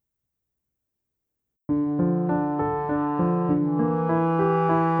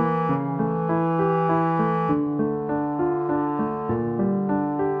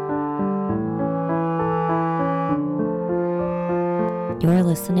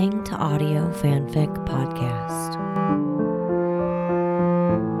listening to Audio Fanfic Podcast.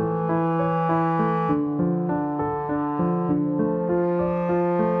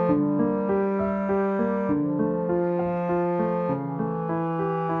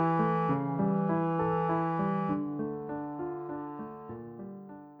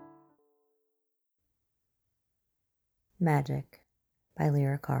 Magic by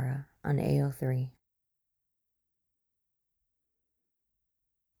Lyricara on AO3.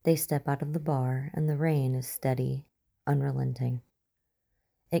 They step out of the bar and the rain is steady, unrelenting.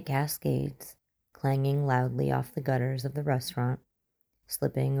 It cascades, clanging loudly off the gutters of the restaurant,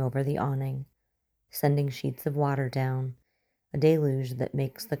 slipping over the awning, sending sheets of water down, a deluge that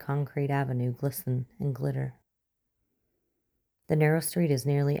makes the concrete avenue glisten and glitter. The narrow street is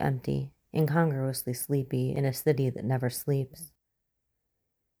nearly empty, incongruously sleepy in a city that never sleeps.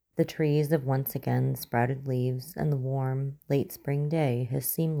 The trees have once again sprouted leaves, and the warm, late spring day has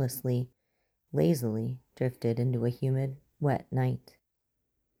seamlessly, lazily drifted into a humid, wet night.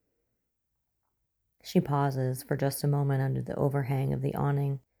 She pauses for just a moment under the overhang of the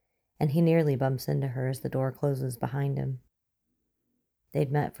awning, and he nearly bumps into her as the door closes behind him.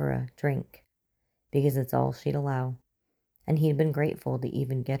 They'd met for a drink, because it's all she'd allow, and he'd been grateful to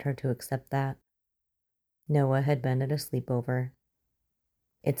even get her to accept that. Noah had been at a sleepover.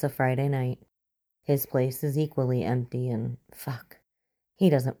 It's a Friday night. His place is equally empty and fuck, he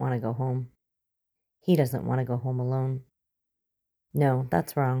doesn't want to go home. He doesn't want to go home alone. No,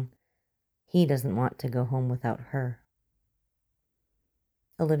 that's wrong. He doesn't want to go home without her.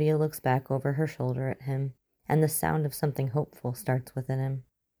 Olivia looks back over her shoulder at him, and the sound of something hopeful starts within him.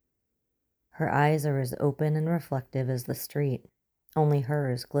 Her eyes are as open and reflective as the street, only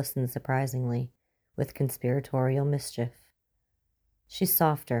hers glisten surprisingly, with conspiratorial mischief. She's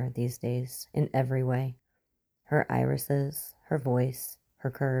softer these days, in every way. Her irises, her voice, her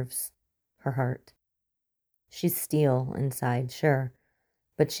curves, her heart. She's steel inside, sure,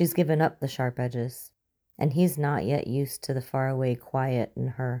 but she's given up the sharp edges, and he's not yet used to the faraway quiet in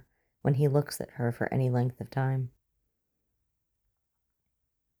her when he looks at her for any length of time.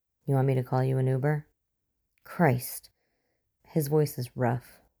 You want me to call you an Uber? Christ. His voice is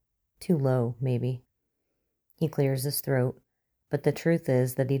rough. Too low, maybe. He clears his throat, but the truth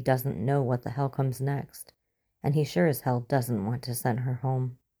is that he doesn't know what the hell comes next, and he sure as hell doesn't want to send her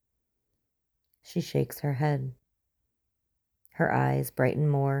home. She shakes her head. Her eyes brighten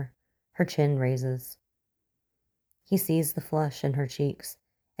more, her chin raises. He sees the flush in her cheeks,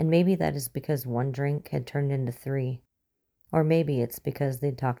 and maybe that is because one drink had turned into 3, or maybe it's because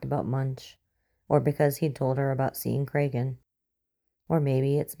they'd talked about Munch, or because he'd told her about seeing Kragen, or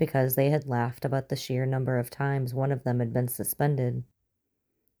maybe it's because they had laughed about the sheer number of times one of them had been suspended.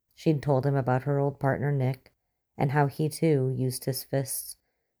 She'd told him about her old partner Nick, and how he too used his fists,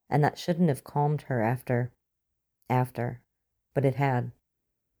 and that shouldn't have calmed her after, but it had.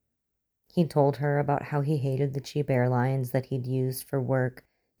 He'd told her about how he hated the cheap airlines that he'd used for work,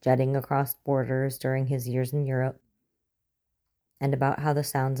 jetting across borders during his years in Europe, and about how the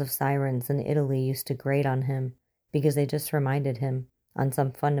sounds of sirens in Italy used to grate on him because they just reminded him, on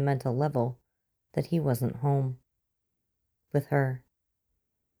some fundamental level, that he wasn't home. With her.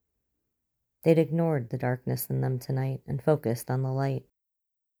 They'd ignored the darkness in them tonight and focused on the light.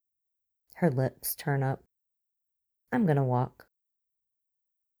 Her lips turn up. I'm gonna walk.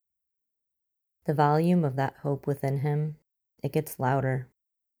 The volume of that hope within him, it gets louder.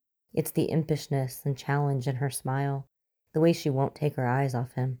 It's the impishness and challenge in her smile, the way she won't take her eyes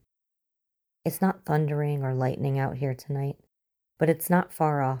off him. It's not thundering or lightning out here tonight, but it's not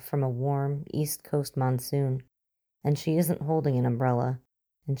far off from a warm East Coast monsoon, and she isn't holding an umbrella,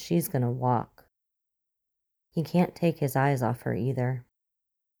 and she's gonna walk. He can't take his eyes off her either.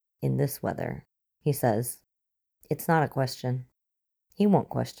 In this weather, he says. It's not a question. He won't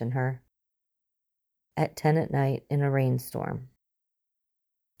question her. At 10 at night in a rainstorm.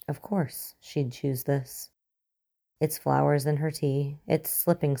 Of course she'd choose this. It's flowers in her tea, it's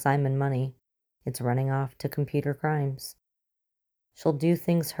slipping Simon money, it's running off to computer crimes. She'll do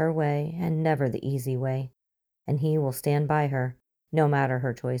things her way and never the easy way, and he will stand by her, no matter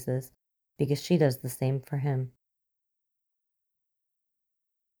her choices, because she does the same for him.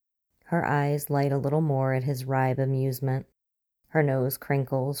 Her eyes light a little more at his wry amusement. Her nose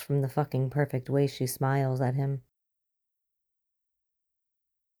crinkles from the fucking perfect way she smiles at him.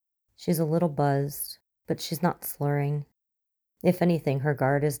 She's a little buzzed, but she's not slurring. If anything, her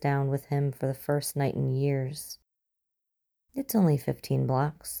guard is down with him for the first night in years. It's only 15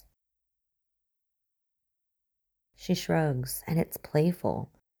 blocks. She shrugs, and it's playful,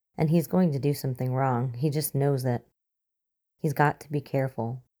 and he's going to do something wrong. He just knows it. He's got to be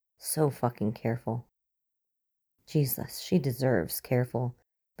careful. So fucking careful. Jesus, she deserves careful.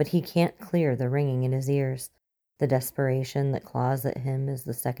 But he can't clear the ringing in his ears, the desperation that claws at him as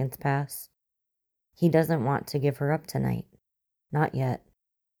the seconds pass. He doesn't want to give her up tonight. Not yet.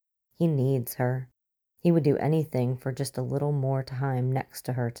 He needs her. He would do anything for just a little more time next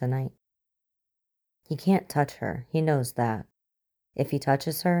to her tonight. He can't touch her. He knows that. If he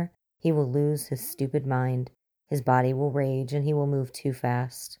touches her, he will lose his stupid mind. His body will rage and he will move too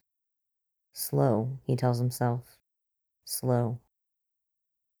fast. Slow, he tells himself. Slow.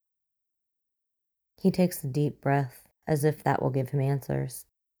 He takes a deep breath, as if that will give him answers.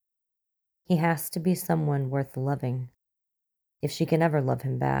 He has to be someone worth loving. If she can ever love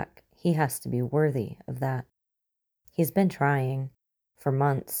him back, he has to be worthy of that. He's been trying. For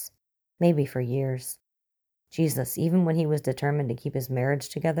months. Maybe for years. Jesus, even when he was determined to keep his marriage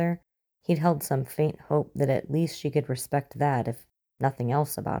together, he'd held some faint hope that at least she could respect that, if nothing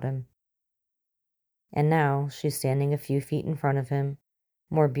else about him. And now she's standing a few feet in front of him,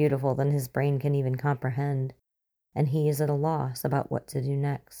 more beautiful than his brain can even comprehend, and he is at a loss about what to do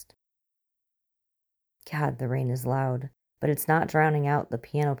next. God, the rain is loud, but it's not drowning out the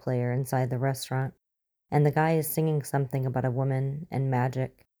piano player inside the restaurant, and the guy is singing something about a woman and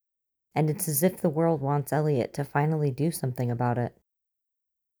magic, and it's as if the world wants Elliot to finally do something about it.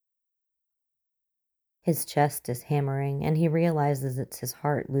 His chest is hammering, and he realizes it's his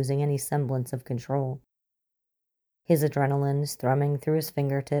heart losing any semblance of control. His adrenaline is thrumming through his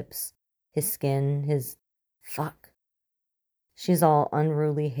fingertips, his skin, his... Fuck. She's all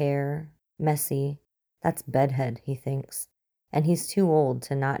unruly hair, messy. That's bedhead, he thinks, and he's too old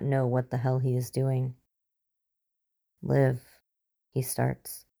to not know what the hell he is doing. Liv, he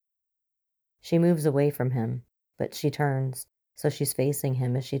starts. She moves away from him, but she turns, so she's facing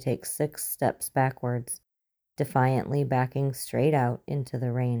him as she takes 6 steps backwards, defiantly backing straight out into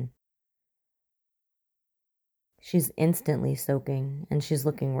the rain. She's instantly soaking, and she's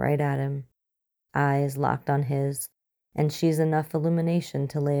looking right at him, eyes locked on his, and she's enough illumination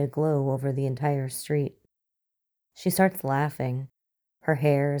to lay a glow over the entire street. She starts laughing. Her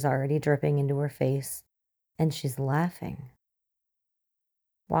hair is already dripping into her face, and she's laughing.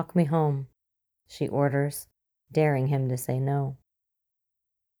 Walk me home, she orders, daring him to say no.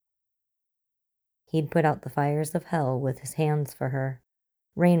 He'd put out the fires of hell with his hands for her.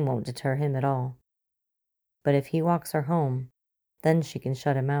 Rain won't deter him at all. But if he walks her home, then she can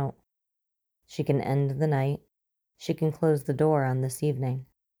shut him out. She can end the night. She can close the door on this evening.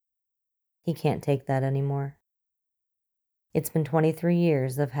 He can't take that anymore. It's been 23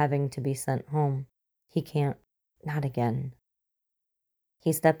 years of having to be sent home. He can't, not again.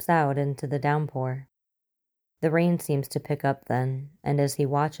 He steps out into the downpour. The rain seems to pick up then, and as he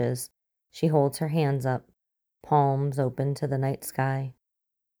watches, she holds her hands up, palms open to the night sky.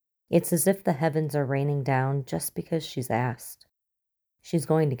 It's as if the heavens are raining down just because she's asked. She's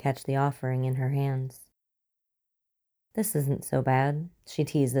going to catch the offering in her hands. This isn't so bad, she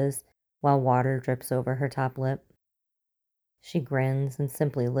teases, while water drips over her top lip. She grins and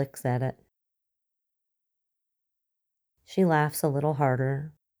simply licks at it. She laughs a little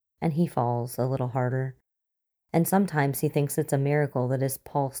harder, and he falls a little harder. And sometimes he thinks it's a miracle that his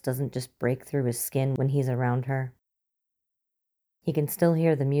pulse doesn't just break through his skin when he's around her. He can still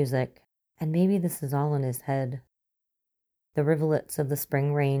hear the music, and maybe this is all in his head. The rivulets of the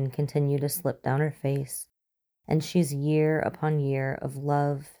spring rain continue to slip down her face, and she's year upon year of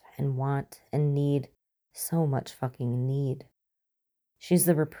love and want and need, so much fucking need. She's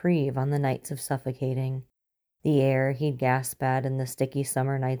the reprieve on the nights of suffocating, the air he'd gasp at in the sticky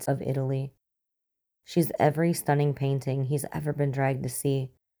summer nights of Italy. She's every stunning painting he's ever been dragged to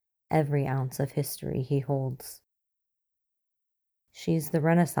see, every ounce of history he holds. She's the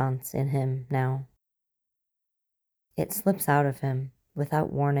Renaissance in him now. It slips out of him,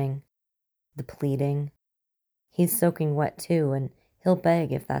 without warning, the pleading. He's soaking wet too, and he'll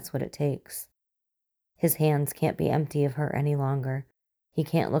beg if that's what it takes. His hands can't be empty of her any longer. He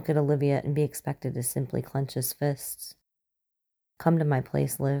can't look at Olivia and be expected to simply clench his fists. Come to my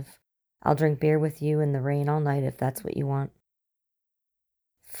place, Liv. I'll drink beer with you in the rain all night if that's what you want.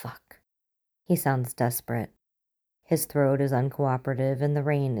 Fuck. He sounds desperate. His throat is uncooperative and the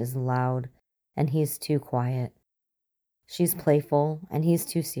rain is loud, and he's too quiet. She's playful and he's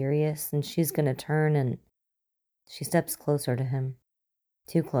too serious, and she's gonna turn and... She steps closer to him.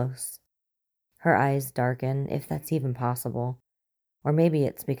 Too close. Her eyes darken, if that's even possible. Or maybe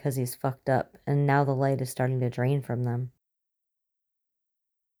it's because he's fucked up and now the light is starting to drain from them.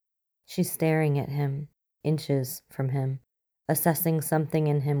 She's staring at him, inches from him, assessing something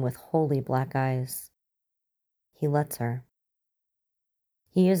in him with holy black eyes. He lets her.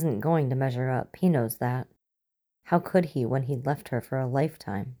 He isn't going to measure up, he knows that. How could he when he'd left her for a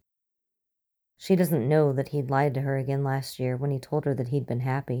lifetime? She doesn't know that he'd lied to her again last year when he told her that he'd been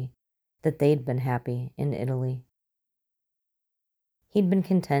happy, that they'd been happy in Italy. He'd been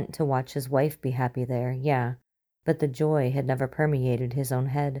content to watch his wife be happy there, yeah, but the joy had never permeated his own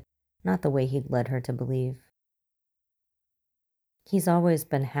head, not the way he'd led her to believe. He's always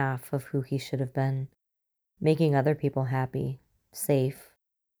been half of who he should have been. Making other people happy, safe,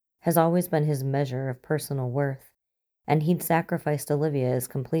 has always been his measure of personal worth, and he'd sacrificed Olivia as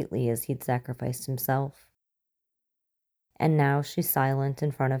completely as he'd sacrificed himself. And now she's silent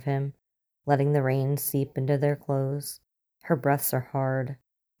in front of him, letting the rain seep into their clothes. Her breaths are hard,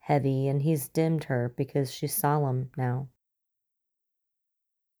 heavy, and he's dimmed her because she's solemn now.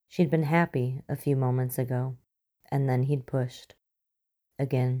 She'd been happy a few moments ago, and then he'd pushed.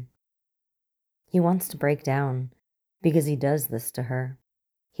 Again. He wants to break down, because he does this to her.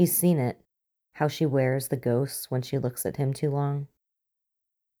 He's seen it, how she wears the ghosts when she looks at him too long.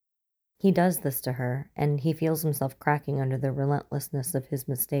 He does this to her, and he feels himself cracking under the relentlessness of his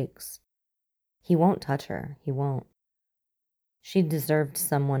mistakes. He won't touch her, he won't. She deserved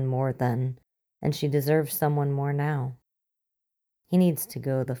someone more then, and she deserves someone more now. He needs to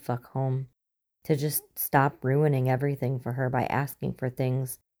go the fuck home, to just stop ruining everything for her by asking for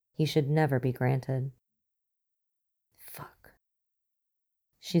things he should never be granted. Fuck.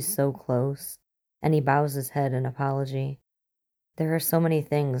 She's so close, and he bows his head in apology. There are so many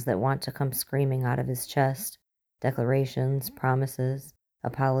things that want to come screaming out of his chest. Declarations, promises,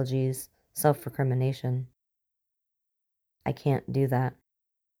 apologies, self-recrimination. I can't do that,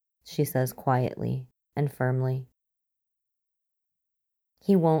 she says quietly and firmly.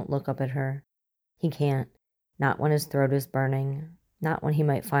 He won't look up at her. He can't, not when his throat is burning, not when he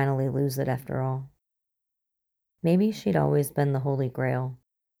might finally lose it after all. Maybe she'd always been the Holy Grail,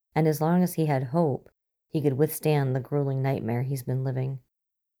 and as long as he had hope, he could withstand the grueling nightmare he's been living.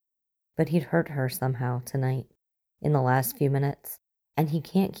 But he'd hurt her somehow tonight, in the last few minutes, and he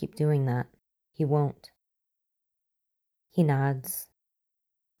can't keep doing that. He won't. He nods.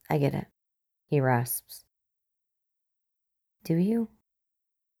 I get it, he rasps. Do you?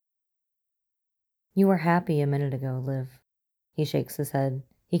 You were happy a minute ago, Liv. He shakes his head.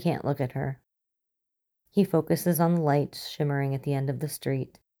 He can't look at her. He focuses on the lights shimmering at the end of the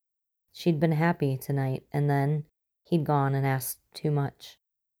street. She'd been happy tonight, and then he'd gone and asked too much.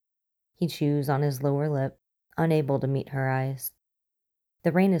 He chews on his lower lip, unable to meet her eyes.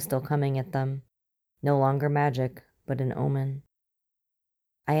 The rain is still coming at them. No longer magic, but an omen.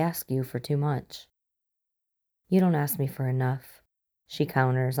 I ask you for too much. You don't ask me for enough, she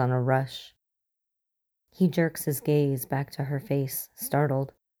counters on a rush. He jerks his gaze back to her face,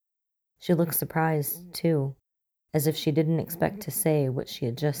 startled. She looks surprised, too, as if she didn't expect to say what she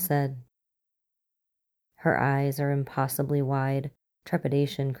had just said. Her eyes are impossibly wide,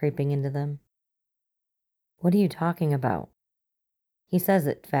 trepidation creeping into them. What are you talking about? He says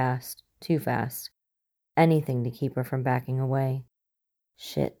it fast, too fast. Anything to keep her from backing away.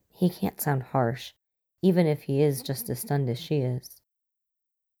 Shit, he can't sound harsh, even if he is just as stunned as she is.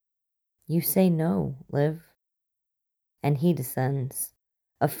 You say no, Liv. And he descends,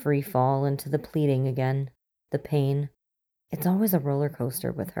 a free fall into the pleading again, the pain. It's always a roller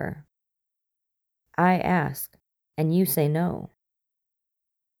coaster with her. I ask, and you say no.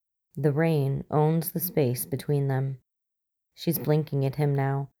 The rain owns the space between them. She's blinking at him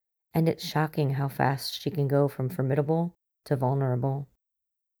now, and it's shocking how fast she can go from formidable to vulnerable.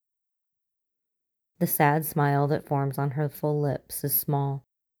 The sad smile that forms on her full lips is small,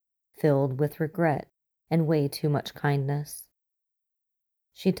 filled with regret and way too much kindness.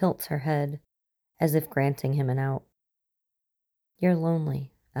 She tilts her head, as if granting him an out. You're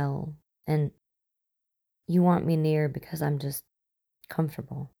lonely, Elle, and you want me near because I'm just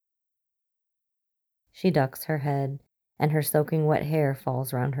comfortable. She ducks her head, and her soaking wet hair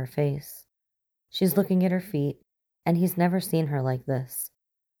falls round her face. She's looking at her feet, and he's never seen her like this,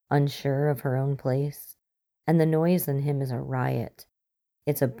 unsure of her own place, and the noise in him is a riot.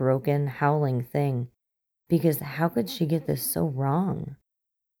 It's a broken, howling thing, because how could she get this so wrong?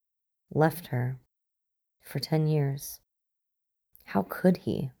 Left her for 10 years. How could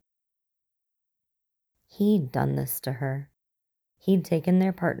he? He'd done this to her. He'd taken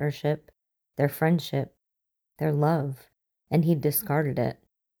their partnership, their friendship, their love, and he'd discarded it.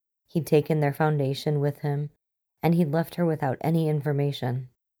 He'd taken their foundation with him, and he'd left her without any information.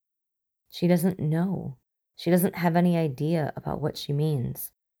 She doesn't know. She doesn't have any idea about what she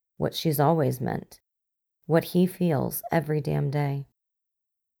means, what she's always meant, what he feels every damn day.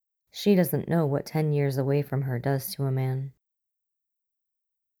 She doesn't know what 10 years away from her does to a man.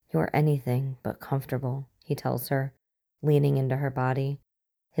 You're anything but comfortable, he tells her, leaning into her body.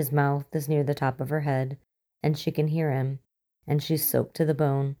 His mouth is near the top of her head, and she can hear him, and she's soaked to the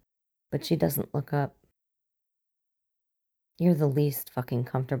bone, but she doesn't look up. You're the least fucking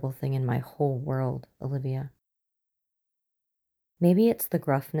comfortable thing in my whole world, Olivia. Maybe it's the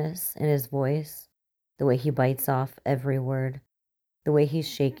gruffness in his voice, the way he bites off every word, the way he's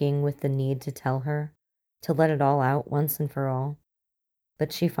shaking with the need to tell her, to let it all out once and for all.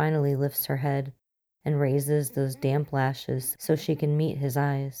 But she finally lifts her head and raises those damp lashes so she can meet his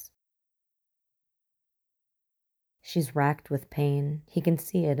eyes. She's racked with pain. He can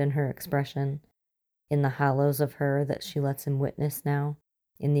see it in her expression, in the hollows of her that she lets him witness now,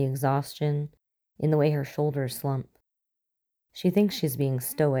 in the exhaustion, in the way her shoulders slump. She thinks she's being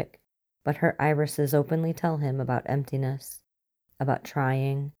stoic, but her irises openly tell him about emptiness, about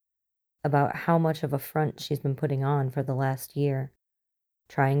trying, about how much of a front she's been putting on for the last year,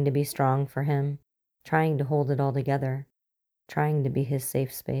 trying to be strong for him, trying to hold it all together, trying to be his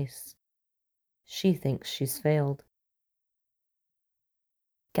safe space. She thinks she's failed.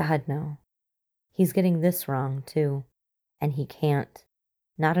 God, no. He's getting this wrong, too. And he can't.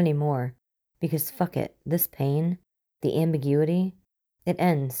 Not anymore. Because fuck it, this pain, the ambiguity, it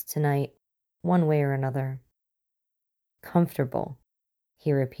ends tonight, one way or another. Comfortable,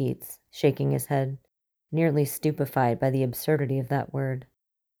 he repeats, shaking his head, nearly stupefied by the absurdity of that word.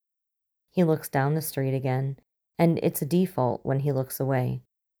 He looks down the street again, and it's a default when he looks away.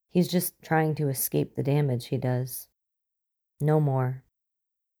 He's just trying to escape the damage he does. No more.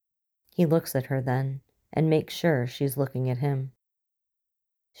 He looks at her then, and makes sure she's looking at him.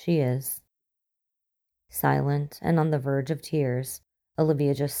 She is. Silent and on the verge of tears,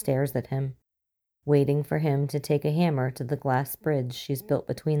 Olivia just stares at him, waiting for him to take a hammer to the glass bridge she's built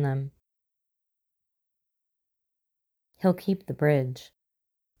between them. He'll keep the bridge,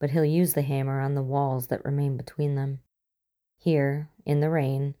 but he'll use the hammer on the walls that remain between them. Here, in the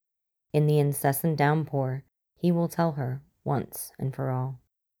rain, in the incessant downpour, he will tell her once and for all.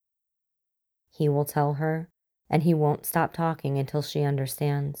 He will tell her, and he won't stop talking until she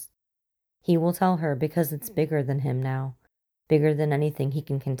understands. He will tell her because it's bigger than him now, bigger than anything he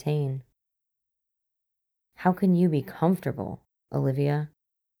can contain. How can you be comfortable, Olivia?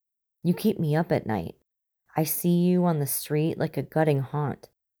 You keep me up at night. I see you on the street like a gutting haunt.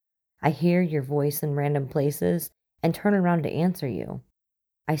 I hear your voice in random places and turn around to answer you.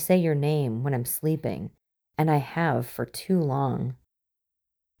 I say your name when I'm sleeping, and I have for too long.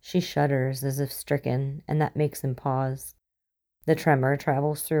 She shudders as if stricken, and that makes him pause. The tremor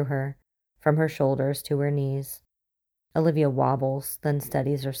travels through her, from her shoulders to her knees. Olivia wobbles, then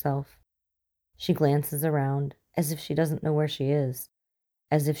steadies herself. She glances around, as if she doesn't know where she is,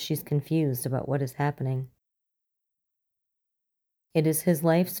 as if she's confused about what is happening. It is his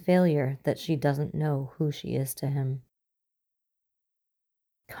life's failure that she doesn't know who she is to him.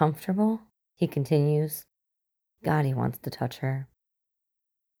 Comfortable? He continues. God, he wants to touch her.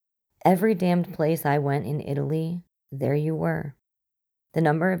 Every damned place I went in Italy, there you were. The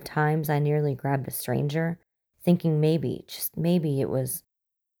number of times I nearly grabbed a stranger, thinking maybe, just maybe it was...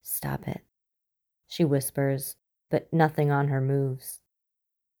 Stop it, she whispers, but nothing on her moves.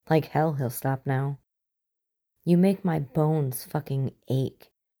 Like hell he'll stop now. You make my bones fucking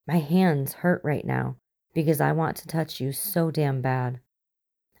ache. My hands hurt right now because I want to touch you so damn bad.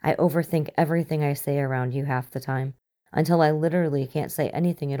 I overthink everything I say around you half the time, until I literally can't say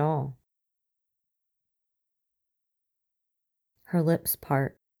anything at all. Her lips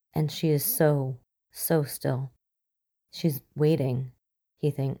part, and she is so still. She's waiting,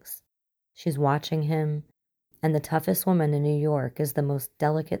 he thinks. She's watching him, and the toughest woman in New York is the most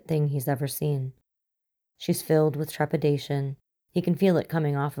delicate thing he's ever seen. She's filled with trepidation. He can feel it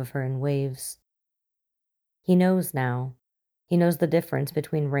coming off of her in waves. He knows now. He knows the difference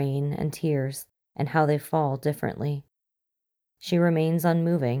between rain and tears and how they fall differently. She remains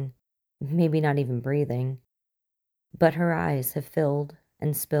unmoving, maybe not even breathing, but her eyes have filled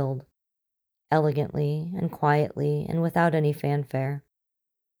and spilled, elegantly and quietly and without any fanfare.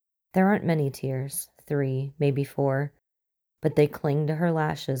 There aren't many tears, 3, maybe 4, but they cling to her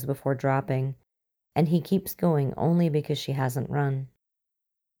lashes before dropping, and he keeps going only because she hasn't run.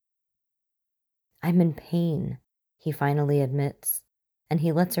 I'm in pain, he finally admits, and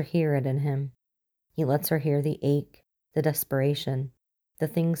he lets her hear it in him. He lets her hear the ache, the desperation, the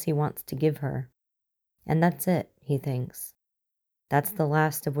things he wants to give her. And that's it, he thinks. That's the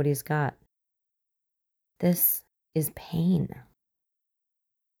last of what he's got. This is pain.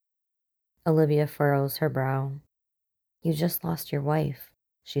 Olivia furrows her brow. You just lost your wife,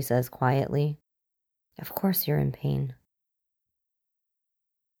 she says quietly. Of course you're in pain.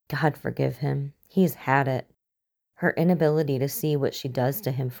 God forgive him. He's had it. Her inability to see what she does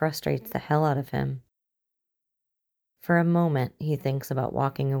to him frustrates the hell out of him. For a moment, he thinks about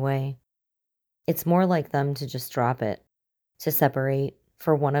walking away. It's more like them to just drop it, to separate,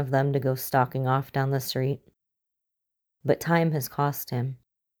 for one of them to go stalking off down the street. But time has cost him.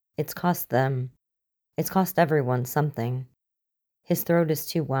 It's cost them. It's cost everyone something. His throat is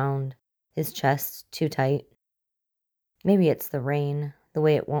too wound, his chest too tight. Maybe it's the rain, the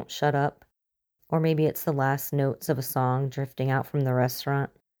way it won't shut up. Or maybe it's the last notes of a song drifting out from the restaurant,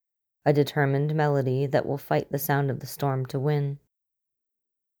 a determined melody that will fight the sound of the storm to win.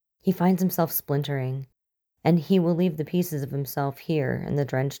 He finds himself splintering, and he will leave the pieces of himself here in the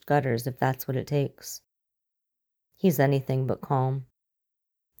drenched gutters if that's what it takes. He's anything but calm.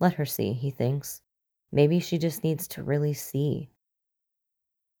 Let her see, he thinks. Maybe she just needs to really see.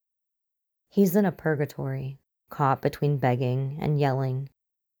 He's in a purgatory, caught between begging and yelling.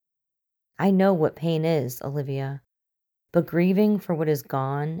 I know what pain is, Olivia, but grieving for what is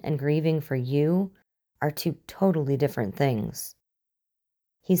gone and grieving for you are two totally different things.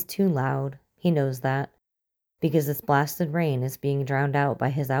 He's too loud, he knows that, because this blasted rain is being drowned out by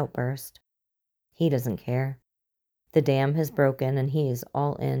his outburst. He doesn't care. The dam has broken and he is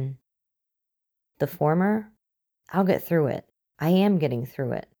all in. The former, I'll get through it. I am getting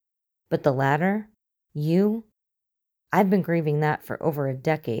through it. But the latter, you, I've been grieving that for over a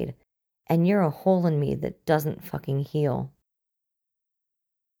decade, and you're a hole in me that doesn't fucking heal.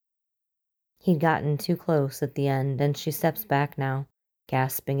 He'd gotten too close at the end, and she steps back now,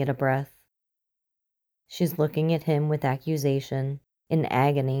 gasping at a breath. She's looking at him with accusation, in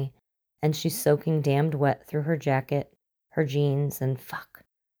agony, and she's soaking damned wet through her jacket, her jeans, and fuck.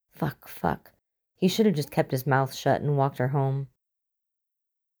 He should have just kept his mouth shut and walked her home.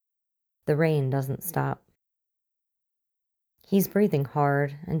 The rain doesn't stop. He's breathing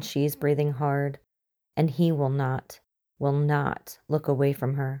hard, and she's breathing hard, and he will not look away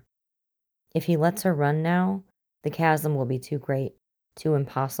from her. If he lets her run now, the chasm will be too great, too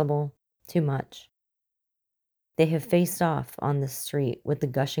impossible, too much. They have faced off on the street with the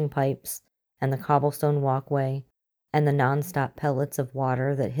gushing pipes and the cobblestone walkway and the nonstop pellets of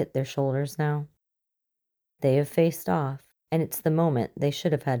water that hit their shoulders now. They have faced off, and it's the moment they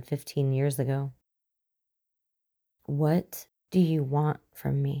should have had 15 years ago. What do you want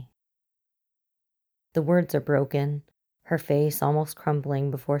from me? The words are broken, her face almost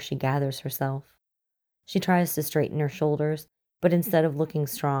crumbling before she gathers herself. She tries to straighten her shoulders, but instead of looking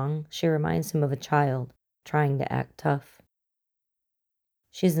strong, she reminds him of a child trying to act tough.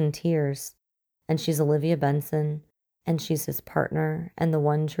 She's in tears, and she's Olivia Benson, and she's his partner and the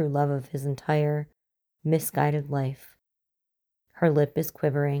one true love of his entire misguided life. Her lip is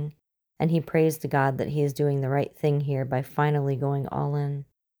quivering, and he prays to God that he is doing the right thing here by finally going all in.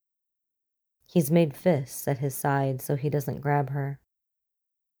 He's made fists at his side so he doesn't grab her.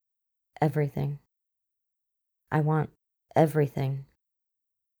 Everything. I want everything.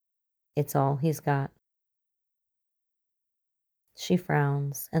 It's all he's got. She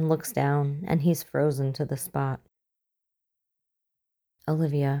frowns and looks down, and he's frozen to the spot.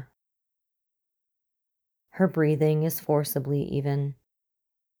 Olivia. Her breathing is forcibly even,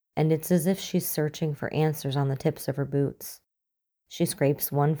 and it's as if she's searching for answers on the tips of her boots. She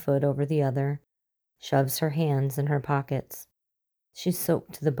scrapes one foot over the other, shoves her hands in her pockets. She's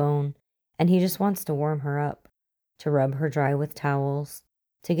soaked to the bone, and he just wants to warm her up, to rub her dry with towels,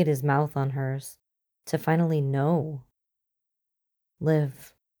 to get his mouth on hers, to finally know.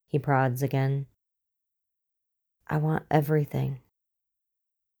 Liv, he prods again. I want everything.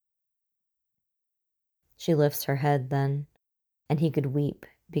 She lifts her head then, and he could weep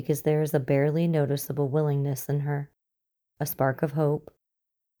because there is a barely noticeable willingness in her, a spark of hope,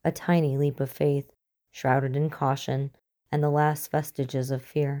 a tiny leap of faith shrouded in caution and the last vestiges of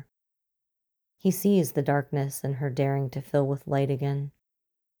fear. He sees the darkness in her daring to fill with light again,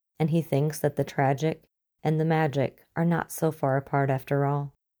 and he thinks that the tragic and the magic are not so far apart after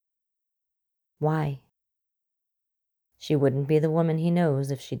all. Why? She wouldn't be the woman he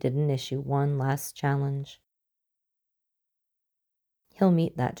knows if she didn't issue one last challenge. He'll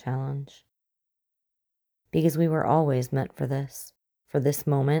meet that challenge. Because we were always meant for this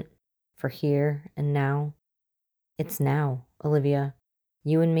moment, for here and now. It's now, Olivia.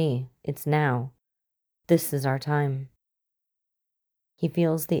 You and me, it's now. This is our time. He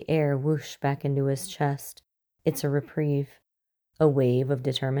feels the air whoosh back into his chest. It's a reprieve, a wave of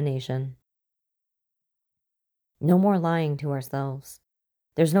determination. No more lying to ourselves.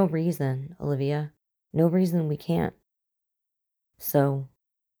 There's no reason, Olivia. No reason we can't. So,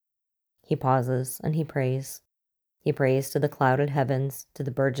 he pauses and he prays. He prays to the clouded heavens, to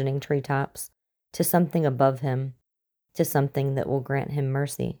the burgeoning treetops, to something above him, to something that will grant him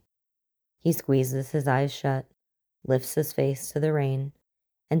mercy. He squeezes his eyes shut, lifts his face to the rain,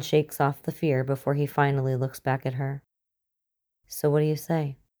 and shakes off the fear before he finally looks back at her. So what do you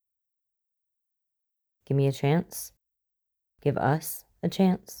say? Give me a chance? Give us a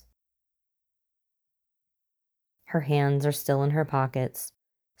chance? Her hands are still in her pockets,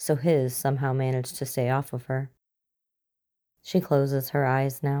 so his somehow managed to stay off of her. She closes her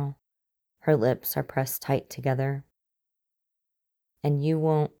eyes now. Her lips are pressed tight together. And you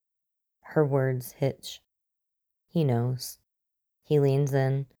won't... Her words hitch. He knows. He leans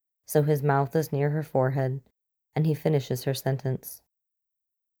in, so his mouth is near her forehead, and he finishes her sentence.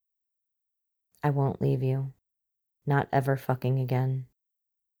 I won't leave you. Not ever fucking again.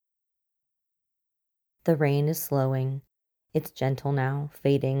 The rain is slowing. It's gentle now,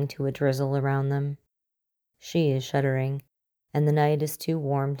 fading to a drizzle around them. She is shuddering, and the night is too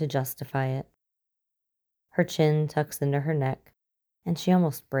warm to justify it. Her chin tucks into her neck, and she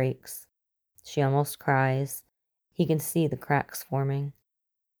almost breaks. She almost cries. He can see the cracks forming,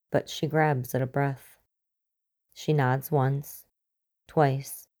 but she grabs at a breath. She nods once,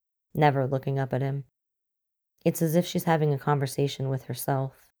 twice, never looking up at him. It's as if she's having a conversation with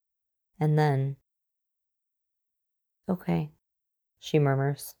herself. And then, okay, she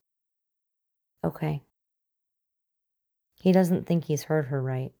murmurs. Okay. He doesn't think he's heard her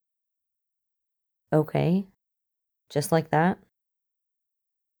right. Okay? Just like that?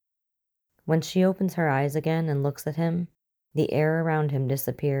 When she opens her eyes again and looks at him, the air around him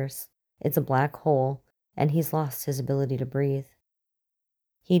disappears. It's a black hole, and he's lost his ability to breathe.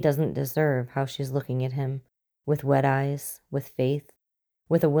 He doesn't deserve how she's looking at him, with wet eyes, with faith,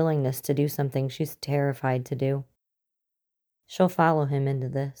 with a willingness to do something she's terrified to do. She'll follow him into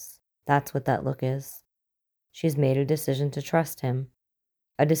this. That's what that look is. She's made a decision to trust him,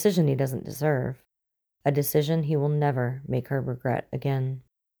 a decision he doesn't deserve, a decision he will never make her regret again.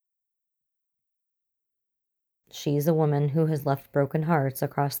 She's a woman who has left broken hearts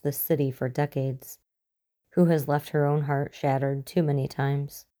across this city for decades, who has left her own heart shattered too many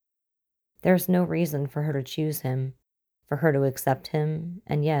times. There's no reason for her to choose him, for her to accept him,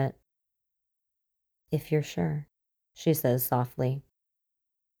 and yet... If you're sure, she says softly.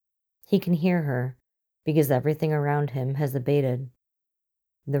 He can hear her, because everything around him has abated.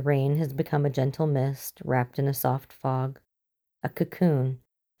 The rain has become a gentle mist wrapped in a soft fog, a cocoon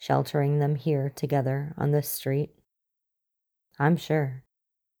sheltering them here together on this street. I'm sure.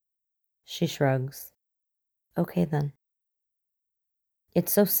 She shrugs. Okay then.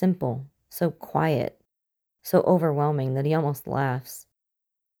 It's so simple, so quiet, so overwhelming that he almost laughs.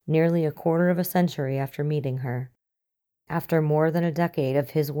 Nearly a quarter of a century after meeting her, after more than a decade of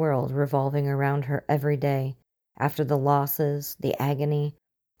his world revolving around her every day, after the losses, the agony,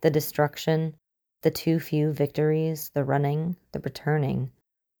 the destruction, the too few victories, the running, the returning,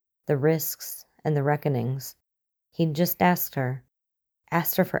 the risks and the reckonings, he'd just asked her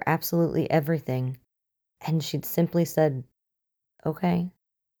for absolutely everything, and she'd simply said, okay.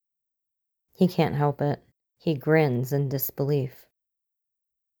 He can't help it. He grins in disbelief.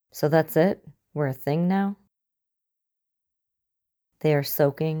 So that's it? We're a thing now? They are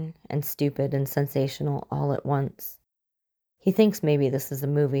soaking and stupid and sensational all at once. He thinks maybe this is a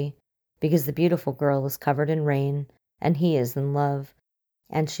movie, because the beautiful girl is covered in rain, and he is in love,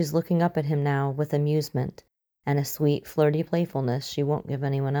 and she's looking up at him now with amusement and a sweet, flirty playfulness she won't give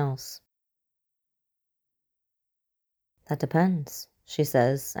anyone else. That depends, she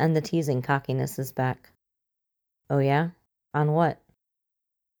says, and the teasing cockiness is back. Oh yeah? On what?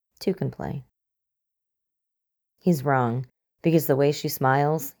 Two can play. He's wrong, because the way she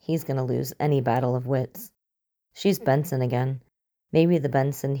smiles, he's going to lose any battle of wits. She's Benson again, maybe the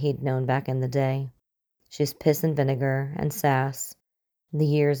Benson he'd known back in the day. She's piss and vinegar and sass. The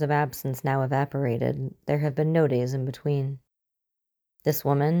years of absence now evaporated. There have been no days in between. This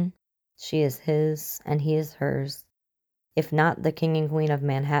woman, she is his and he is hers. If not the king and queen of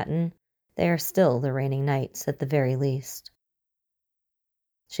Manhattan, they are still the reigning knights at the very least.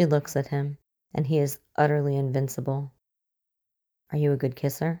 She looks at him, and he is utterly invincible. Are you a good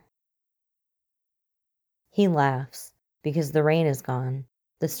kisser? He laughs, because the rain is gone,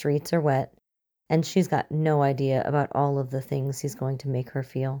 the streets are wet, and she's got no idea about all of the things he's going to make her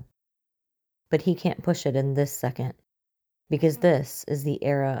feel. But he can't push it in this second, because this is the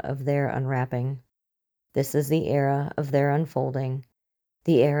era of their unwrapping. This is the era of their unfolding,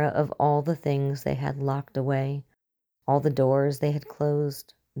 the era of all the things they had locked away, all the doors they had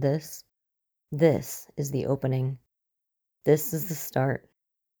closed. This is the opening. This is the start.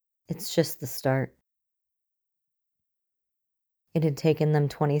 It's just the start. It had taken them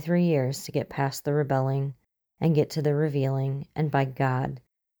 23 years to get past the rebelling and get to the revealing, and by God,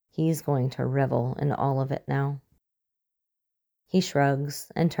 he's going to revel in all of it now. He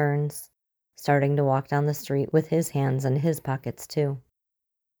shrugs and turns, starting to walk down the street with his hands in his pockets too.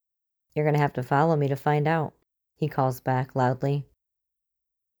 You're going to have to follow me to find out, he calls back loudly.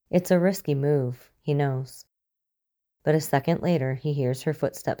 It's a risky move, he knows. But a second later, he hears her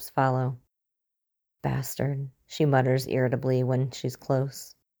footsteps follow. Bastard, she mutters irritably when she's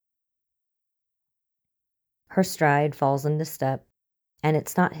close. Her stride falls into step, and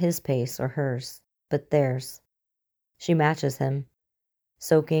it's not his pace or hers, but theirs. She matches him,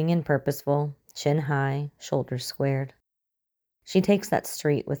 soaking and purposeful, chin high, shoulders squared. She takes that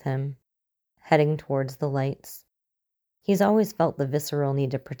street with him, heading towards the lights. He's always felt the visceral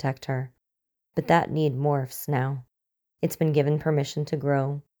need to protect her, but that need morphs now. It's been given permission to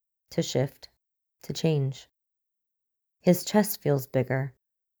grow, to shift, to change. His chest feels bigger.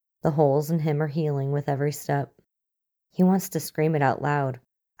 The holes in him are healing with every step. He wants to scream it out loud.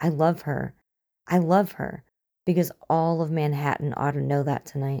 I love her. I love her. Because all of Manhattan ought to know that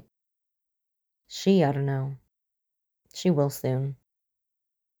tonight. She ought to know. She will soon.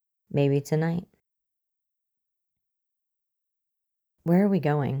 Maybe tonight. Where are we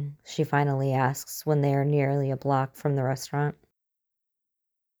going? She finally asks when they are nearly a block from the restaurant.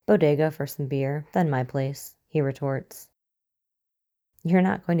 Bodega for some beer, then my place, he retorts. You're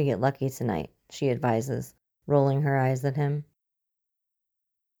not going to get lucky tonight, she advises, rolling her eyes at him.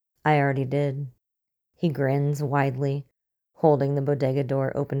 I already did. He grins widely, holding the bodega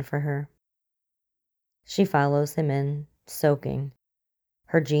door open for her. She follows him in, soaking,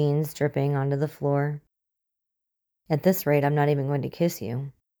 her jeans dripping onto the floor. At this rate, I'm not even going to kiss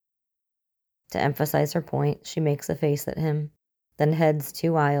you. To emphasize her point, she makes a face at him, then heads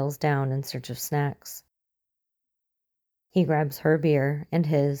 2 aisles down in search of snacks. He grabs her beer and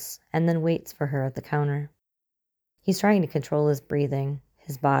his, and then waits for her at the counter. He's trying to control his breathing,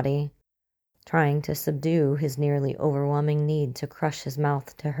 his body, trying to subdue his nearly overwhelming need to crush his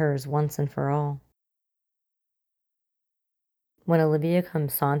mouth to hers once and for all. When Olivia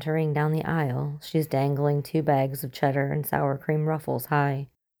comes sauntering down the aisle, she's dangling 2 bags of cheddar and sour cream ruffles high,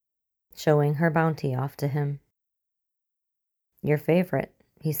 showing her bounty off to him. Your favorite,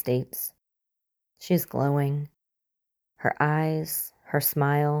 he states. She's glowing. Her eyes, her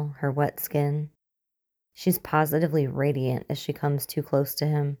smile, her wet skin. She's positively radiant as she comes too close to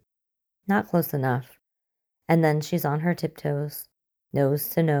him. Not close enough. And then she's on her tiptoes, nose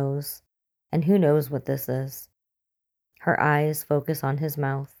to nose, and who knows what this is. Her eyes focus on his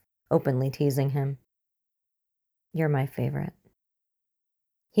mouth, openly teasing him. You're my favorite.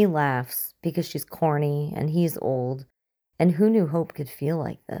 He laughs because she's corny and he's old, and who knew Hope could feel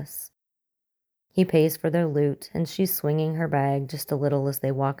like this? He pays for their loot, and she's swinging her bag just a little as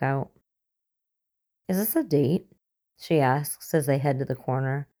they walk out. Is this a date? She asks as they head to the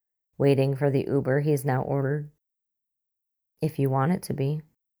corner, waiting for the Uber he's now ordered. If you want it to be.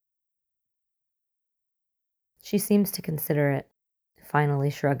 She seems to consider it, finally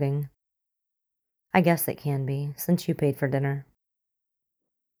shrugging. I guess it can be, since you paid for dinner.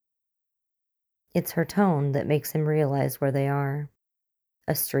 It's her tone that makes him realize where they are.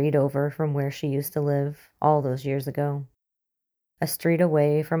 A street over from where she used to live all those years ago. A street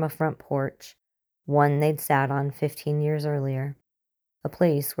away from a front porch, one they'd sat on 15 years earlier. A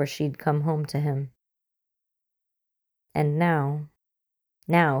place where she'd come home to him. And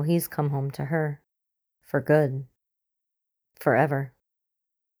now he's come home to her. For good. Forever.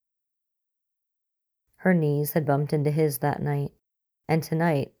 Her knees had bumped into his that night, and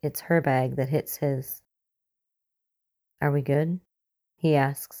tonight it's her bag that hits his. Are we good? He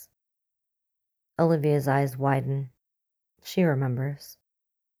asks. Olivia's eyes widen. She remembers.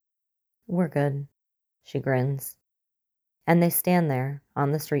 We're good, she grins. And they stand there,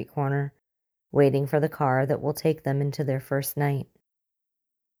 on the street corner, waiting for the car that will take them into their first night.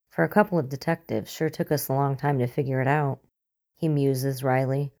 For a couple of detectives, sure took us a long time to figure it out, he muses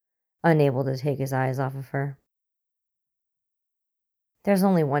wryly, unable to take his eyes off of her. There's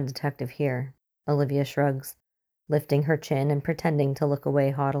only one detective here, Olivia shrugs, lifting her chin and pretending to look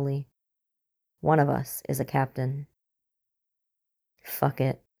away haughtily. One of us is a captain. Fuck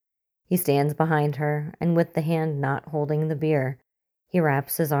it. He stands behind her, and with the hand not holding the beer, he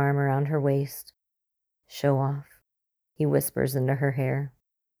wraps his arm around her waist. Show off, he whispers into her hair.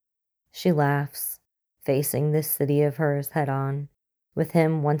 She laughs, facing this city of hers head on. With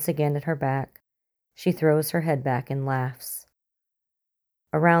him once again at her back, she throws her head back and laughs.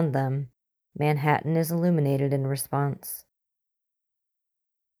 Around them, Manhattan is illuminated in response.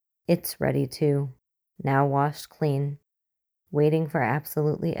 It's ready too, now washed clean, waiting for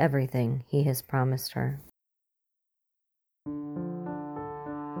absolutely everything he has promised her.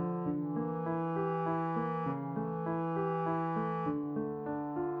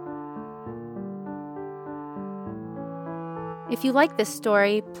 If you like this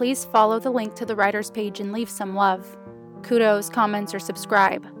story, please follow the link to the writer's page and leave some love. Kudos, comments, or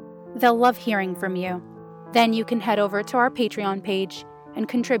subscribe. They'll love hearing from you. Then you can head over to our Patreon page and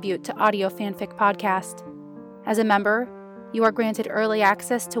contribute to Audio Fanfic Podcast. As a member, you are granted early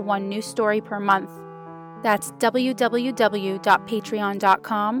access to one new story per month. That's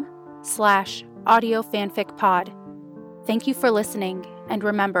www.patreon.com/audiofanficpod. Thank you for listening, and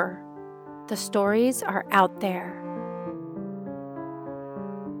remember, the stories are out there.